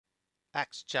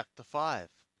Acts chapter 5.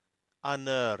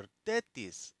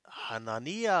 Anertetis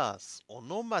Hananias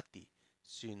onomati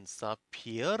syn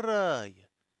sapierai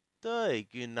te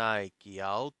gunai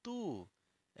kiautu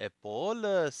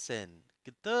epolesen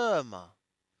gdema.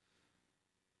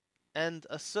 And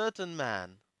a certain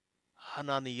man,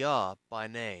 Hananiah by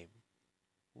name,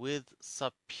 with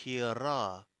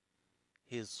Sapphira,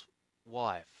 his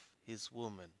wife, his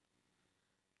woman,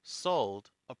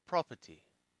 sold a property.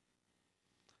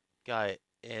 Kai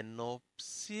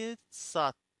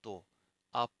enopsisato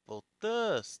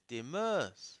apotes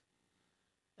demers,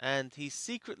 and he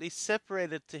secretly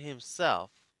separated to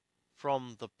himself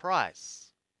from the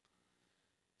price.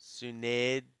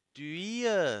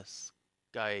 Suneduias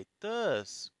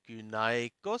gaitus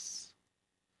gunaikos,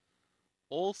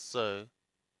 also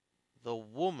the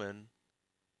woman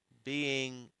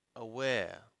being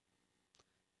aware.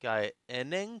 Kai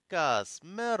enenkas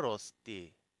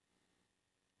merosti,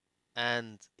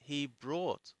 and he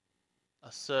brought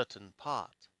a certain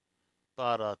part.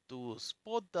 Para tus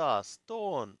podas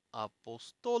ton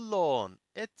apostolon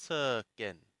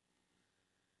eterken,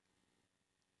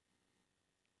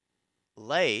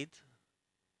 laid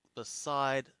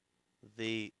beside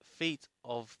the feet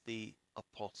of the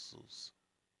apostles.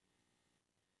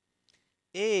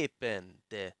 Epen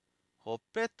de ho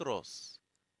Petros,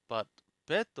 but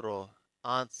Petro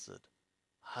answered,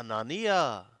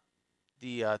 Hanania,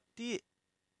 diati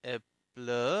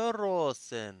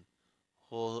eplerosen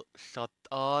ho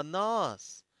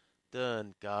satanas,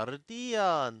 den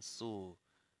guardian su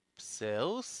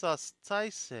pseusas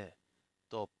taise,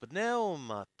 to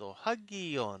pneuma to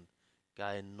hagion,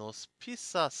 kai nos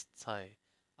pisas tai,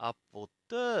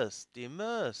 apotes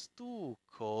dimes tu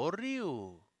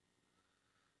koriu.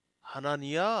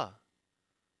 Hanania,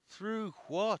 through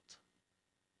what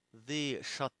the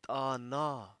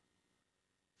Shatana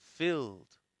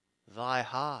filled thy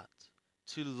heart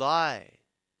to lie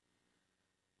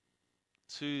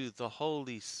to the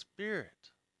Holy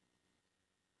Spirit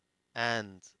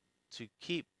and to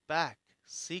keep back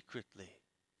secretly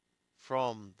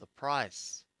from the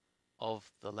price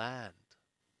of the land.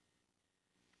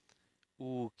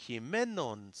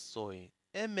 Ukimenon soi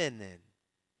emenen,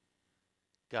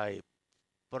 kai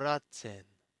praten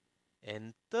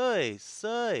entoi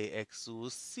sei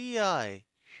exousiai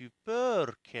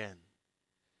hyperken,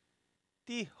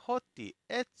 ti hoti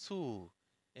etsu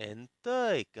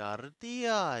entoi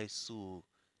guardiai su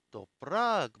to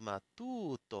pragma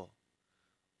tuto,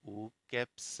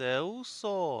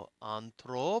 ukepseuso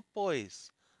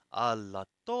anthropois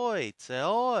allatoi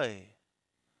theoi.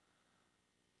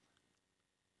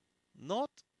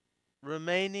 Not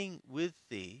remaining with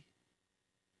thee,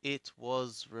 it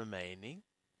was remaining,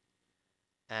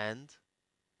 and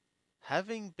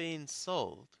having been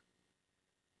sold,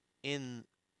 in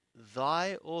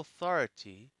thy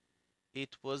authority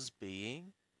it was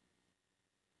being.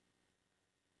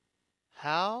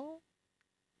 How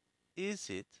is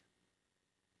it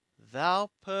thou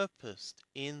purposed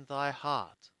in thy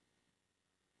heart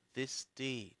this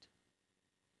deed?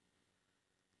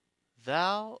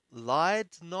 Thou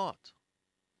lied not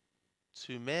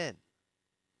to men,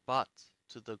 but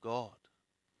to the God.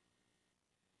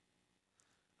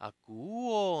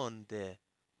 Akuonde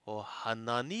o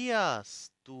Hananias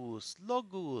tus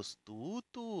logus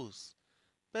tutus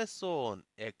peson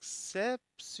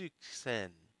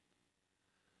excepsuxen.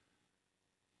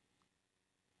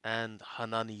 And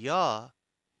Hananiah,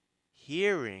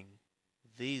 hearing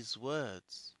these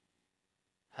words,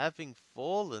 having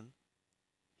fallen,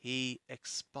 he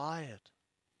expired.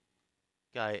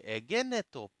 Kai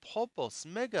egeneto popos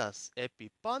megas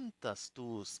epipantas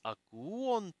tus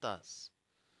akuontas,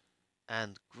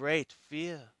 and great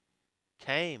fear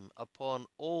came upon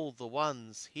all the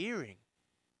ones hearing.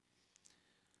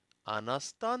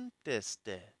 Anastantes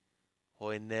de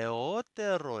hoi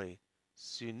neoteroi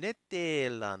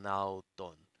synetelan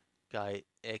auton, kai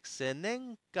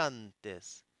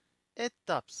exenencantes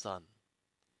etapsan.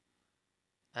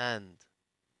 And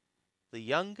the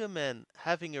younger men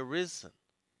having arisen,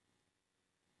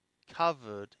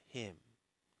 covered him,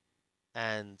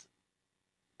 and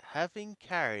having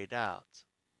carried out,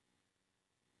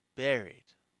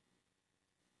 buried,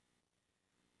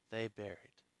 they buried.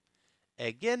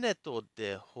 Egeneto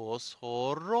de hos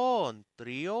horon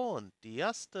trion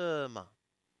diastema.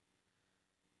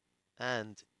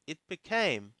 And it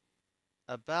became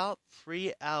about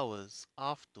 3 hours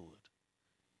afterward.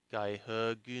 Kai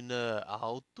hergune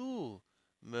autu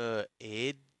me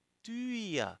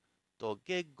eduia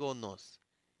dogegonos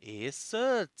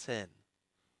certain.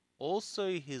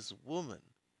 Also his woman,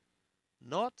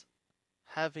 not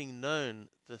having known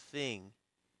the thing,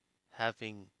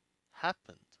 having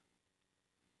happened,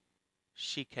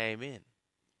 she came in.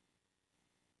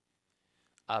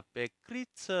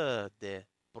 Apecriță de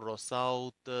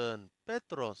prosautern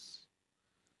Petros,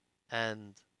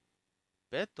 and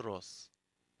Petros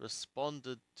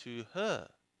responded to her,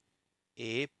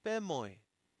 Epemoi,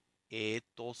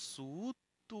 etosutu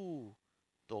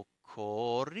to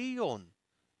korion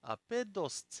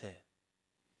apedosce.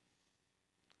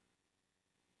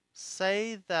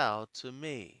 Say thou to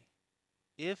me,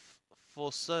 if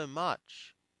for so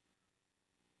much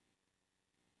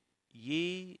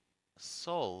ye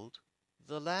sold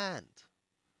the land,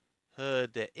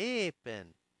 herde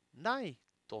epen nai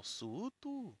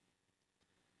tosutu.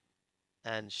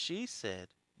 And she said,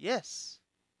 yes,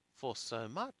 for so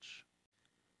much.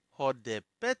 Hode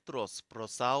Petros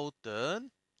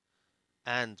prosautern,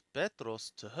 and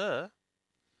Petros to her,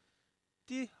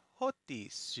 Di hoti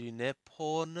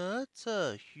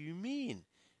syneponerta humin,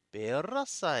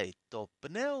 perasai to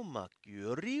pneuma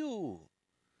curiu.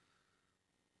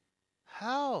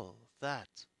 How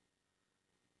that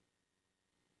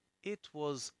it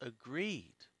was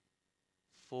agreed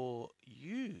for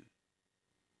you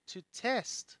to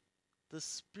test the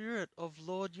Spirit of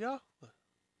Lord Yahweh.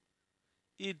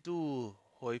 Idu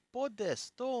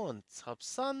hoipodes ton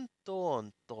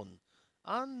tsapsanton ton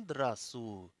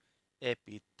andrasu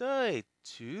epitei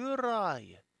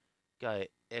turai kai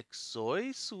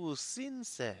exoisu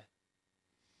sinse.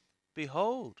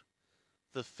 Behold,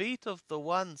 the feet of the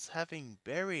ones having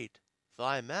buried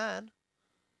thy man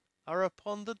are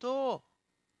upon the door,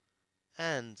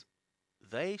 and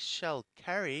they shall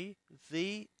carry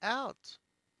thee out.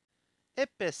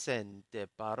 Epesen de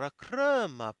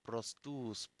paracrema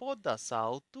prostus podas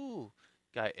autu,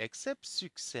 kai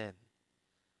excepsuxen.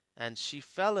 And she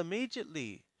fell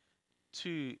immediately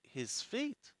to his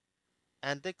feet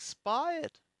and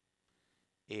expired.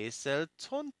 Esel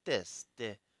tontes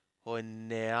de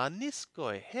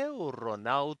honeaniskoi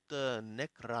heuronauta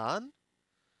nekran.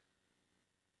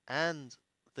 And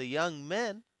the young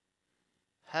men,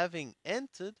 having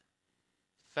entered,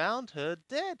 found her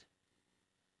dead.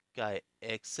 Kai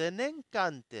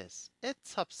exenencantes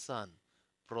etsapsan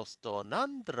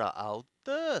prostonandra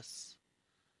autus.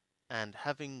 And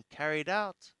having carried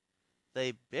out,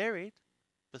 they buried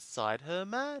beside her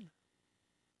man.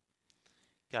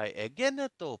 Kai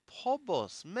egeneto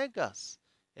pobos megas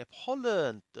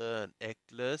epholentern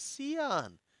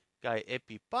ecclesian, kai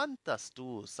epipantas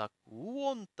tu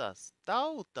sakuontas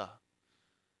tauta.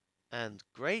 And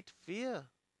great fear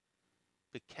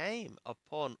became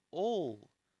upon all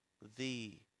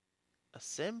the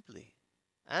assembly,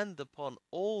 and upon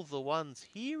all the ones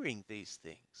hearing these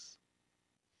things.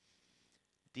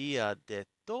 Dia de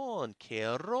ton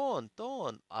keron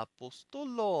ton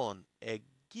apostolon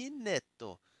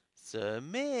egineto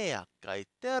semea kai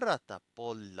terata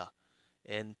polla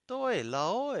entoi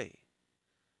laoi.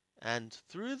 And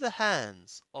through the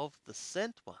hands of the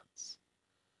sent ones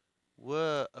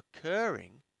were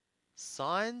occurring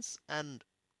signs and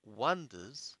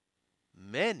wonders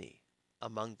many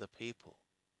among the people.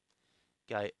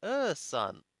 Kai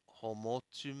san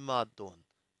homotumadon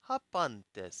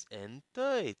hapantes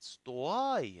enteit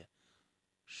stoai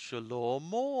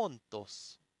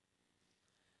shalomontos.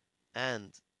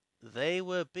 And they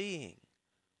were being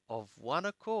of one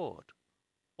accord,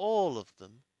 all of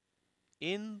them,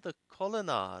 in the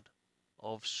colonnade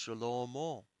of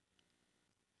Shalomo.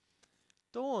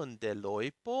 Don de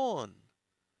loipon,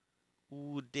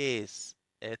 udes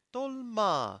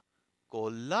etolma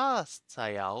golas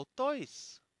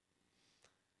tsaiautois.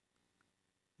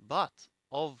 But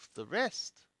of the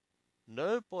rest,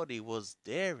 nobody was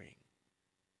daring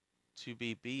to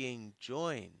be being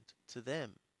joined to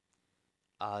them.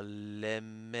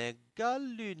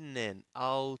 Alemegalunen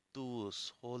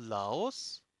autus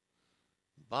holaos,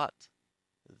 but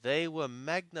they were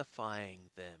magnifying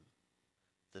them,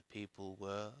 the people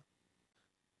were.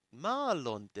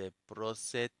 Malon de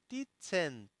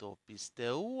proseticento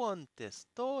pisteuontes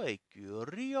toi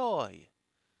curioi,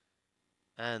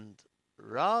 and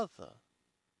rather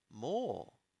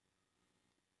more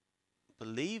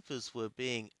believers were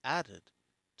being added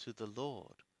to the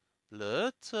Lord.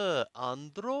 Blöte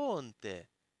andronte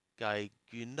kai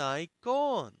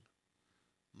gynaikon,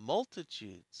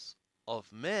 multitudes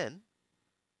of men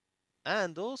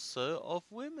and also of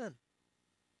women.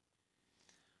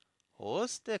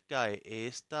 Hoste kai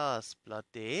estas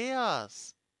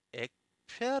plateas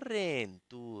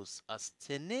ekperentus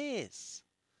asthenes,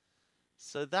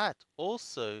 so that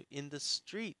also in the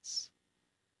streets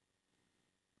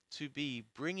to be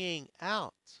bringing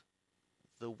out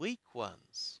the weak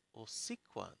ones or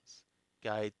sick ones,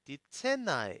 kai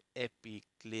titenai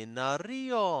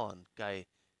epiklinarion kai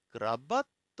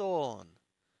grabaton,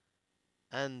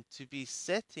 and to be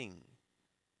setting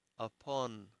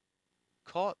upon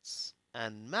cots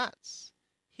and mats,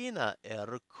 hina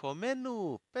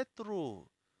erkomenu Petru,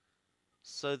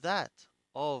 so that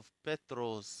of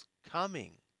Petro's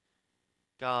coming,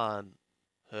 gan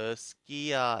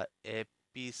herskia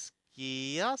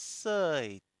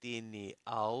episkiasei tini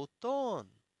auton,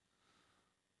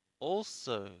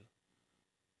 also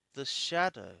the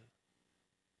shadow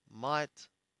might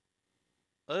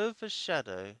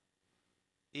overshadow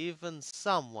even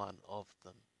someone of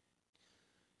them.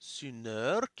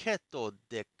 Syner keto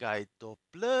dekaito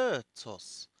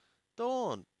plötos,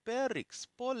 don perix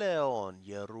poleon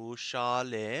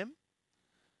Jerusalem,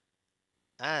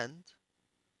 and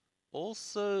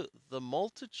also the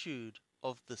multitude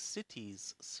of the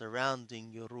cities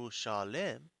surrounding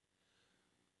Jerusalem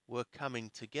were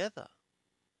coming together.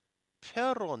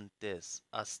 Perontes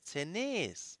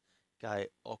asthenes kai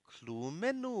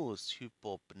oklumenus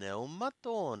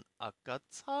hypopneumaton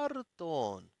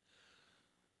akatsarton,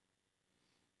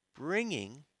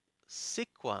 bringing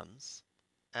sick ones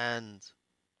and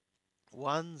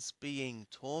ones being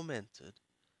tormented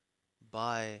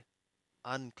by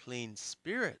unclean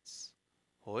spirits,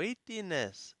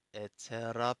 hoitines et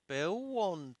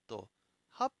therapeuonto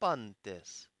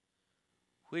hapantes,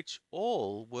 which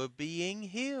all were being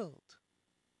healed.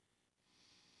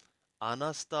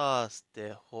 Anastas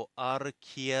de ho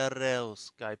archiereus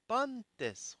kai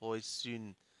pantes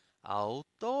hoisun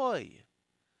autoi,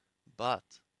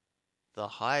 but the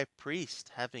high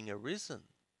priest having arisen,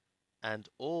 and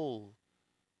all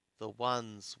the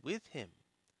ones with him,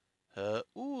 her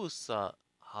usa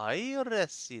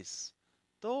hairesis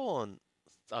ton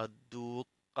tadukaion,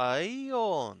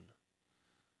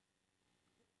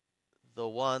 the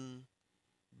one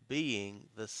being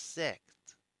the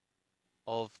sect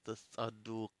of the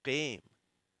Saduqim,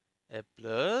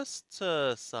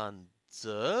 eblöstersan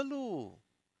zelu,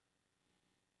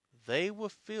 they were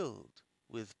filled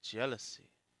with jealousy.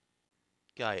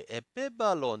 Kai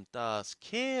epibalontas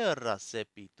keras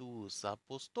epitus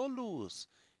apostolus,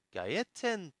 kai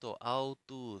etento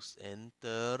autus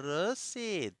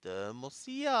enterese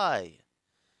demosiai.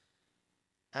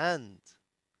 And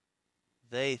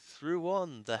they threw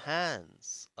on the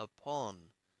hands upon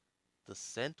the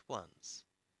sent ones,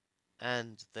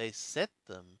 and they set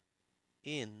them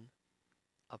in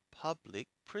a public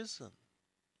prison.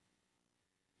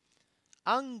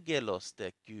 Angelos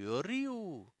de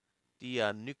Curiu,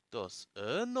 dia nyktos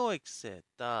önoixe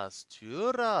tas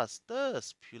turas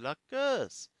tes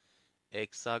pulakes,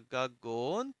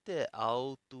 exagagonte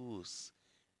autus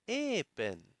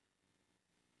epen.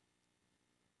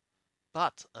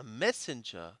 But a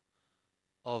messenger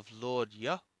of Lord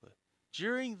Yahweh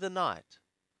during the night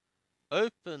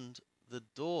opened the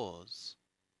doors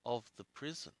of the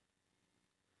prison.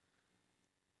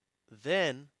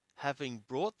 Then, having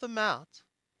brought them out,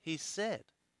 he said,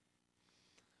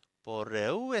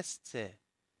 Poreueste,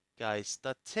 kai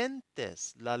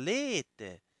statentes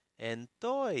lalete,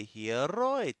 entoi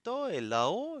hieroi toi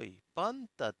laoi,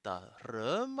 pantata,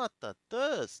 remata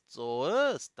tes,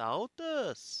 zoes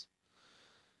tautes.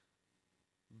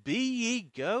 Be ye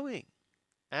going,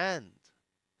 and,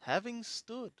 having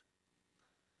stood,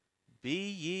 be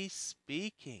ye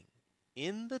speaking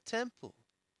in the temple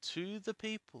to the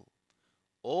people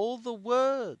all the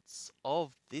words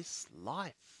of this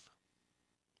life.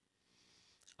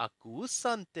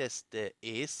 Accusantes de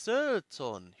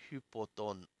eserton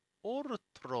hypoton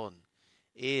ortron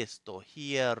esto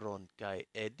hieron kai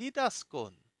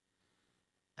edidaskon.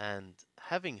 And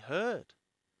having heard,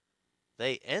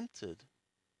 they entered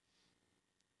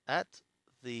at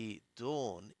the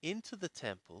dawn into the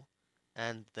temple,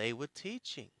 and they were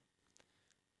teaching.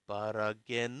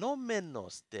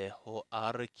 Paragenomenos de ho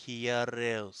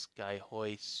archiareus kai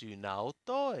hoi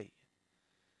sunautoi.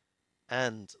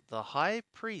 And the high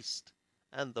priest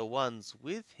and the ones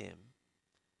with him,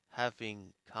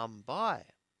 having come by,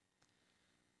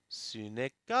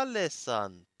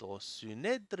 sunekalesan to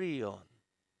sunedrion,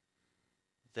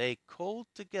 they called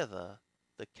together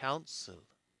the council,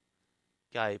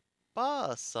 kai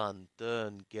pasan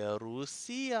ton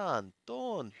gerusian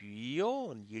ton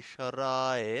huion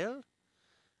Yisrael,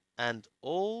 and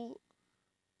all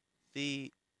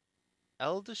the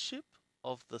eldership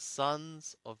of the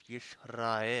sons of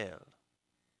Yisrael.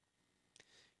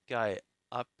 Kai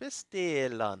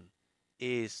apestelan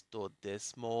esto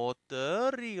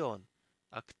desmoterion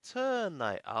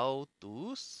acternai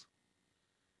autus,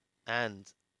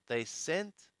 and they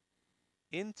sent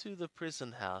into the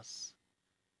prison house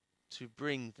to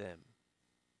bring them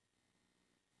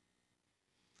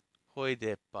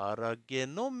hoide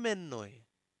paragenomenoi.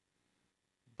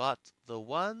 But the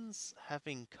ones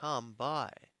having come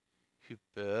by,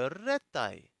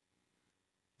 hyperetai,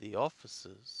 the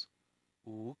officers,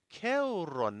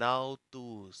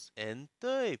 ukeuronautus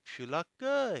entei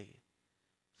pulakei,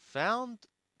 found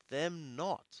them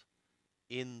not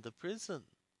in the prison,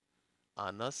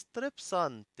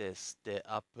 anastrepsantes de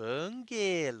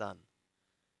apengelan,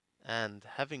 and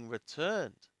having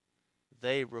returned,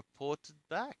 they reported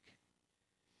back,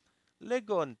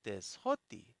 legontes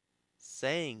hoti,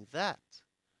 saying that,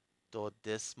 to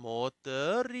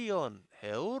desmoterion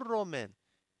heuromen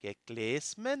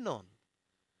geklesmenon,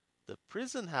 the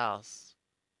prison house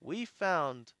we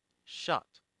found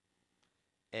shut,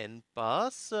 en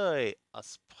pasei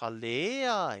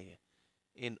aspaleai,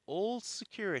 in all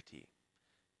security,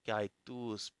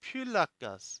 gaitus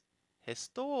pulacas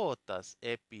hestotas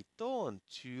epiton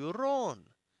turon,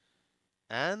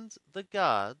 and the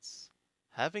guards,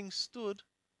 having stood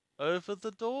over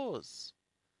the doors,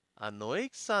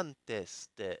 anoixantes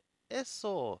de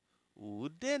eso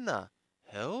udena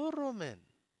heuromen,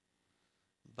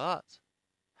 but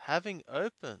having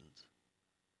opened,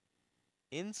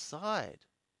 inside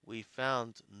we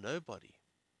found nobody.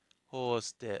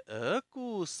 Hos de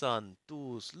ergusan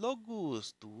tus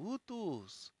logus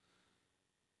tutus,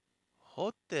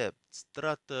 hotep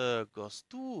strategos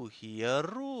tu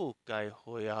hieru kai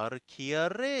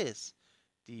hoiarchiares,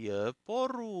 die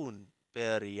porun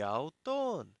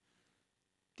periauton,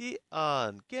 di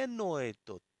an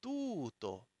genoito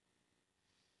tuto.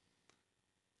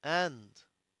 And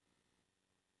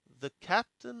the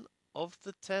captain of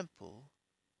the temple,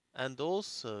 and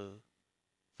also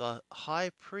the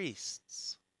high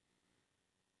priests,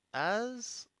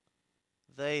 as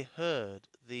they heard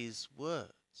these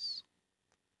words,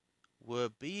 were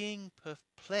being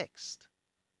perplexed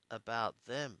about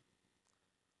them,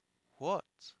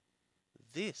 what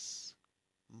this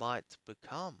might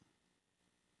become.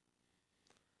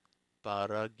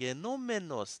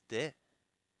 Paragenomenos de,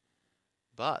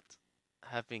 but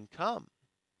having come,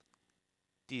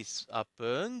 dis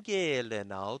apengelen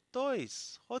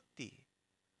autois hoti,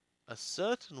 a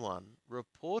certain one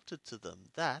reported to them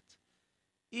that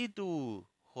idu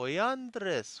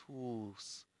hoiandres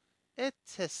hus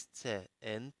eteste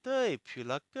entoi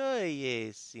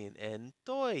pulakeies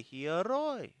entoi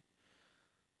hieroi.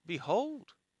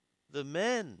 Behold, the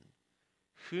men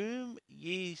whom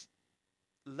ye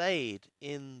laid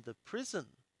in the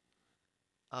prison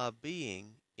are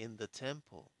being in the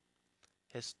temple.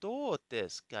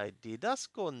 Hestotes kai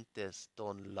didascontes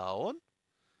don laon,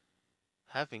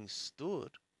 having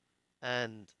stood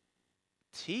and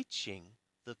teaching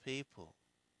the people.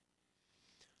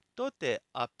 Tote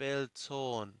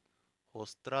apelton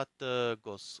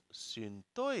hostrategos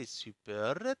syntois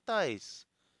hyperetais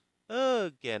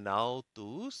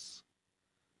ergenautus.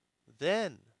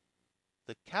 Then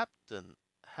the captain,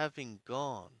 having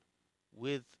gone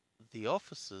with the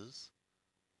officers,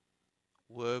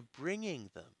 were bringing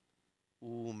them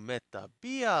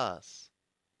umetabias,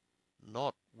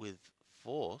 not with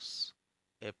force,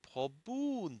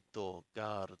 eprobunto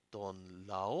gardon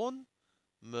laon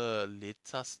me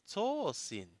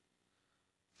litastosin,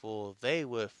 for they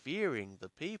were fearing the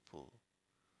people,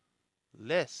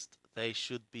 lest they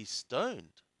should be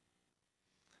stoned.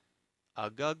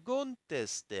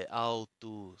 Agagontes de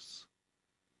autus,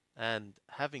 and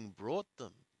having brought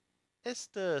them,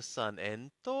 Esther san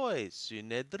entoi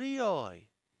synedrioi,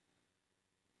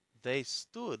 they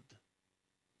stood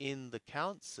in the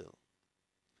council,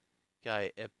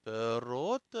 kai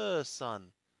eperote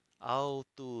san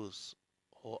autus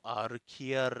ho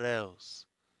archiareus,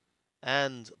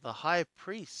 and the high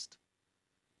priest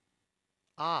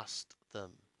asked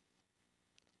them,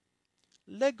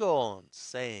 legon,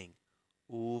 saying,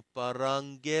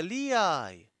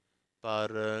 uparangeliai,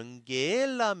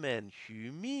 parangelamen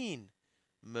humin,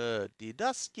 me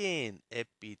didasken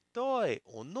epitoi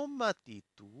onomati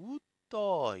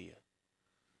tutoi.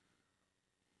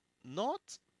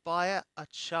 Not by a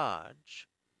charge,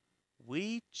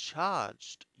 we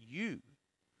charged you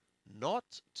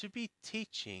not to be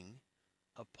teaching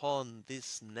upon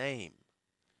this name.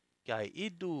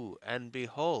 Gaidu, and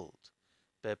behold,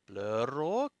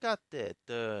 peplerokate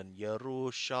turn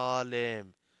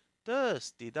Jerusalem,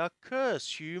 thus did a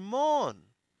curse humon.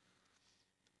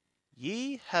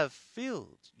 Ye have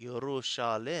filled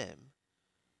Jerusalem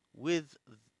with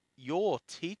your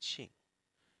teaching.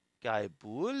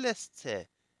 Gaibuleste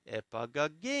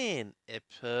epagagen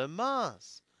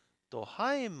epermas,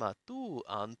 tohaima tu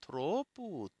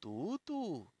anthropu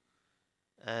tutu,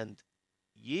 and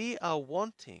ye are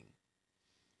wanting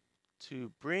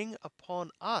to bring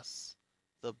upon us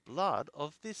the blood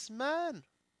of this man?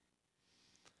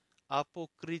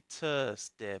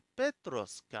 Apokritos de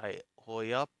Petros kai hoi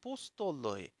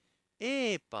apostoloi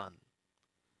epan.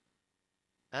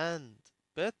 And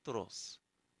Petros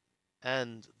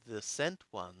and the sent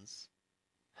ones,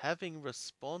 having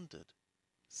responded,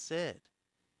 said,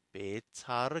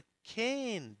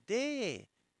 Betarken de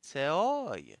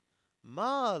theoi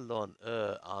malon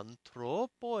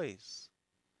anthropois.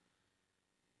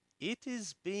 It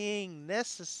is being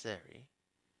necessary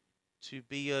to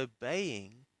be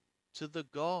obeying to the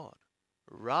God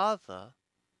rather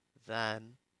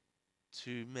than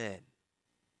to men.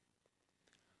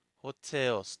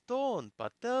 Hoteos ton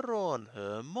pateron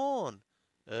hermon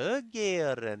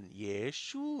ergeren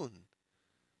Yeshun.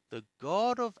 The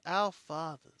God of our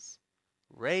fathers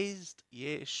raised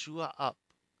Yeshua up.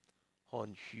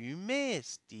 Hon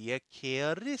humes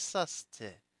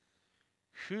diakerisaste,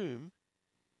 whom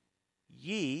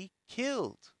ye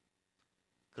killed.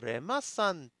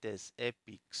 Cremasantes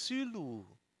epixulu,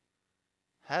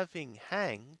 having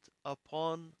hanged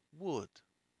upon wood.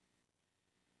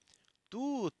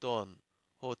 Tuton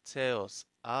hoteos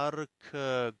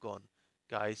arkergon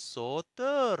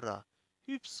gaisotera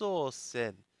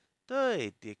hypsosen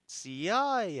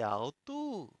dixiai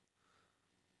autu.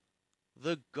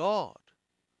 The God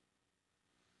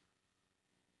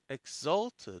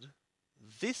exalted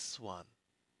this one,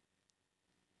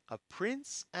 a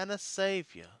prince and a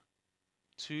savior,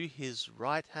 to his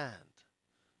right hand.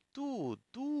 Tu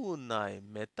dunai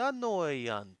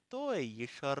metanoian toi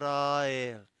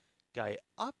Yisrael, gai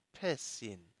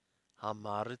apesin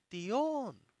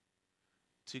hamartion,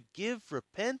 to give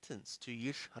repentance to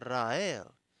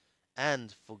Yisrael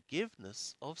and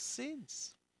forgiveness of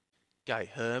sins. Gai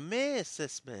hermes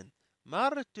esmen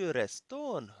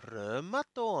martyreston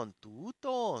rematon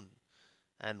tuton,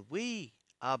 and we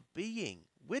are being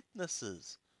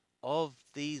witnesses of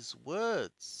these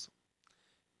words.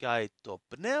 Gai to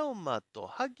pneuma to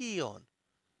hagion,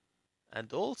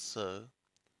 and also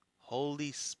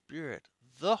Holy Spirit,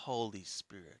 the Holy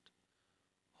Spirit.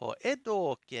 Ho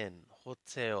edoken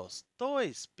hoteos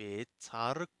tois be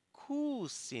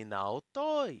tarkusin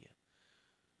autoi,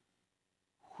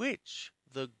 which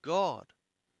the God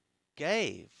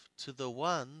gave to the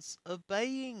ones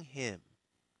obeying him.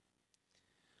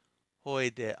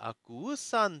 Hoide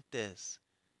acusantes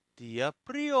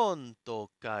diaprionto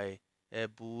kai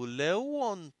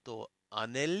ebuleuonto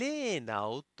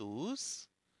aneleautus,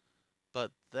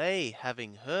 but they,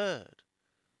 having heard,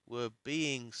 were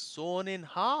being sawn in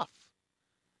half,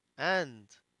 and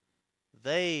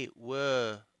they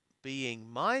were being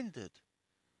minded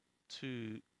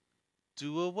to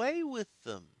do away with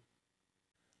them.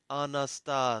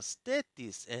 Anastas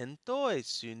tetis entoi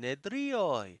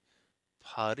synedrioi,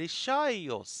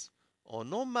 parishaios,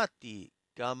 onomati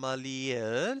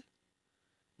Gamaliel,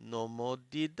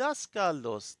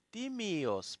 nomodidaskalos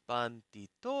timios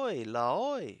pantitoi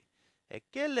laoi,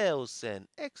 ekeleusen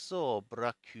exo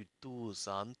bracutus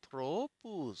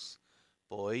anthropus,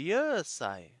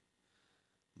 poiesai.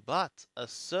 But a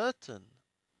certain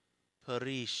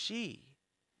Perishi,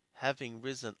 having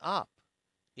risen up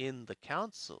in the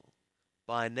council,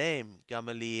 by name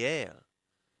Gamaliel,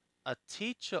 a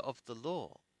teacher of the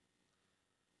law,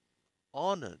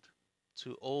 honored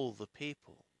to all the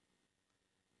people,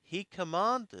 he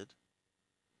commanded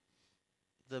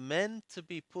the men to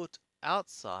be put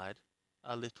outside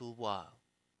a little while.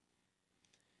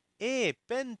 E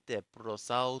pente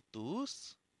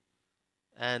prosautus,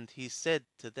 and he said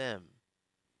to them,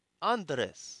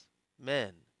 Andres,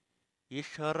 men,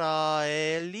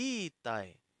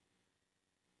 Israelitai,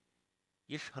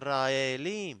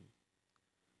 Israelim,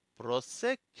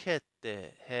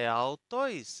 prosekete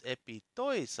heautois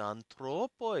epitois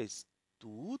anthropois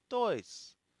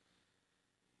tutois.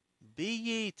 Be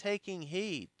ye taking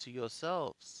heed to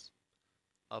yourselves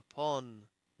upon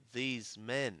these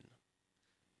men.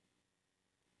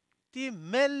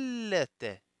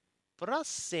 Dimellete,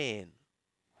 prasen,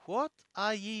 what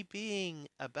are ye being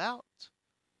about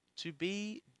to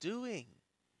be doing?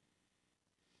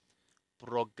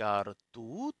 Progar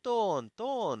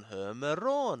ton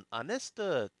hermeron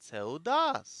anester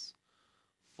Teudas,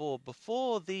 for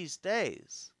before these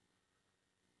days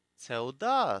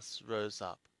Teudas rose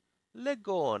up,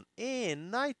 legon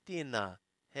en nightina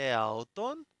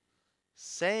heauton,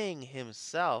 saying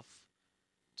himself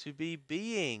to be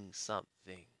being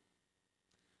something.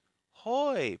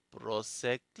 Hoi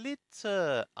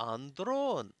prosekliter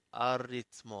andron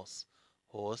arithmos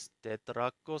hos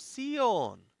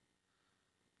tetrakosion,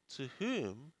 to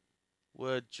whom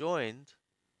were joined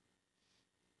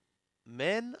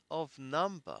men of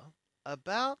number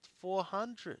about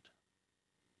 400.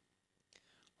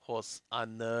 Hos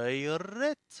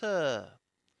aneirete,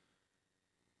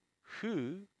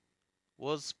 who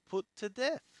was put to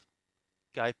death.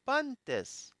 Kai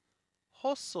pantes,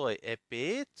 hosoi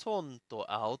epeton to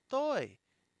autoi,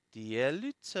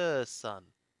 dielutersan,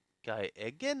 kai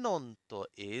egenon to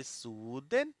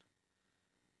esuden,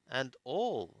 and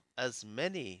all, as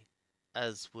many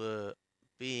as were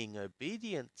being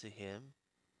obedient to him,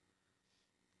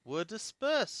 were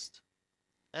dispersed,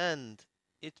 and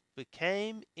it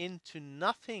became into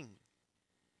nothing.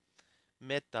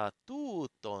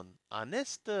 Metatuton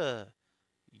anester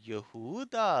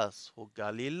Yehudas ho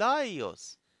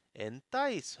Galilaios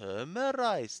entais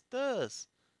hermerais ters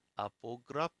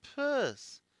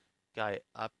apographers kai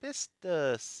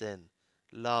apestersen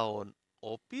laon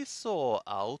opiso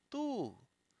autu.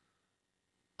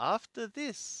 After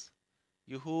this,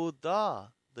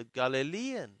 Yehuda the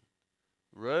Galilean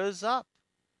rose up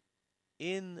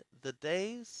in the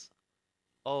days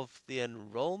of the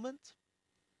enrollment,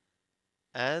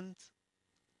 and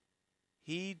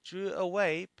he drew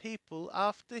away people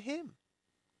after him.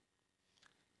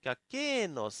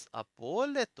 Kakenos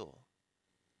apoleto,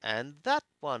 and that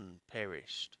one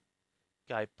perished.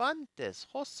 Kai pantes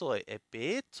hosoi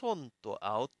epetonto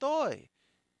autoi,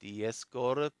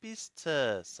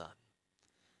 diescorpistersan,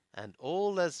 and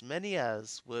all as many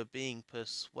as were being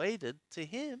persuaded to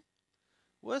him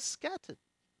were scattered.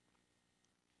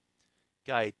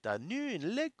 Kai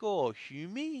tanun lego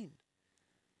humin,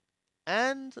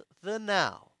 and the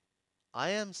now I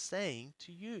am saying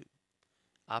to you,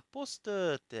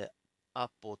 aposterte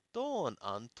apoton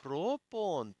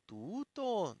anthropon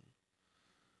tuton,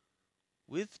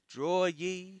 withdraw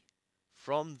ye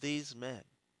from these men,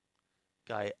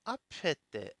 kai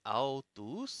apete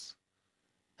autus,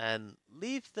 and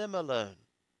leave them alone.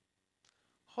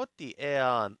 Hoti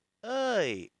ean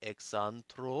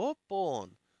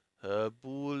exanthropon,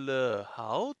 herbule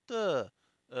haute,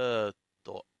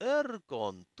 to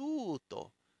ergon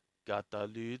tuto,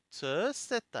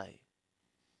 katalytsetai.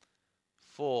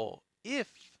 For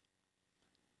if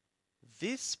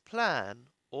this plan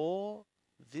or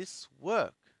this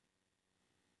work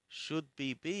should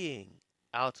be being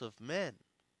out of men,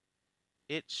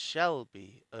 it shall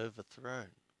be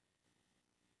overthrown.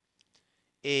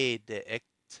 De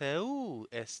ecteu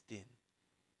estin,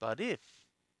 but if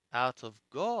out of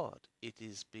God it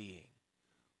is being,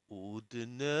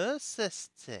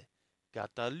 udneseste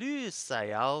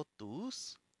katalysai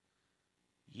autus,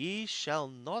 ye shall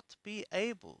not be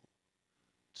able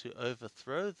to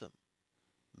overthrow them.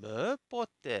 Me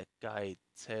pote kai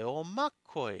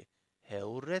teomakoi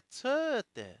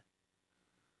heuretete,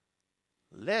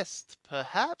 lest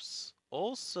perhaps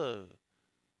also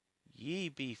ye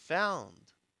be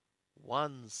found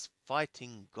ones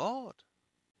fighting God.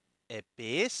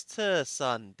 Ebester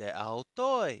son de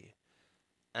autoi,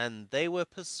 and they were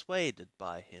persuaded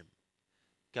by him.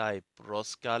 Kai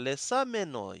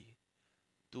proskalesamenoi,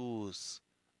 tus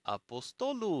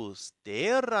apostolus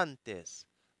derantes,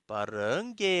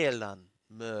 parengelan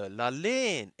me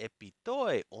lalen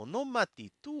epitoi onomati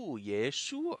tu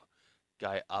Yeshua,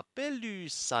 kai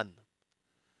apelusan,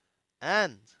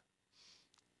 and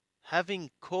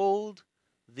having called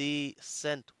the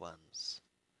sent ones,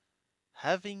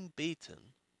 having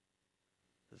beaten,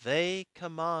 they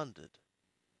commanded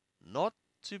not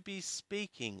to be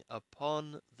speaking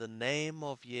upon the name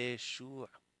of Yeshua,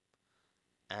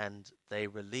 and they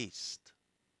released.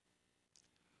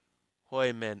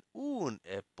 Hoimen un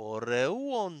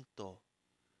eporeuonto,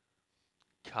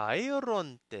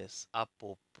 kairontes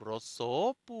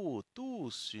apoprosopu tu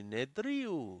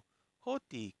synedriu,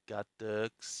 hoti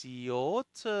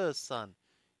katexiotesan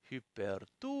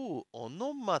hypertu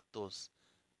onomatos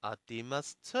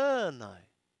atimas ternai.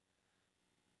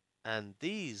 And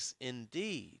these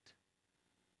indeed,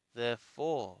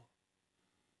 therefore,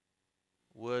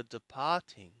 were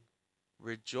departing,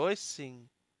 rejoicing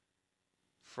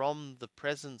from the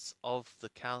presence of the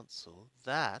council,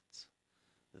 that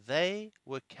they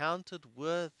were counted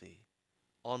worthy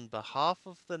on behalf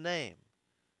of the name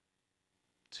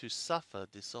to suffer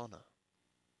dishonor.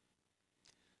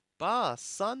 Ba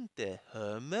sante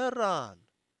hermeran,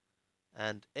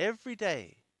 and every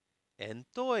day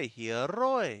entoi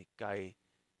hieroi kai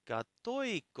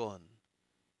katoikon,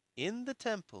 in the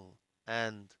temple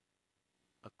and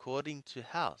according to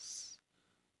house,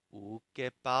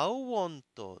 uke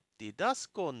pauonto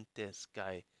didascontes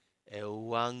kai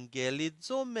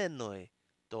evangelizomenoi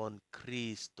ton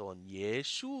Christon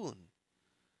Yeshun.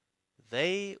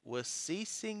 They were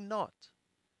ceasing not,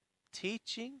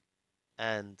 teaching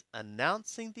and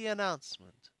announcing the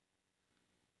announcement,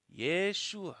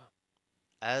 Yeshua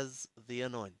as the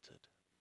Anointed.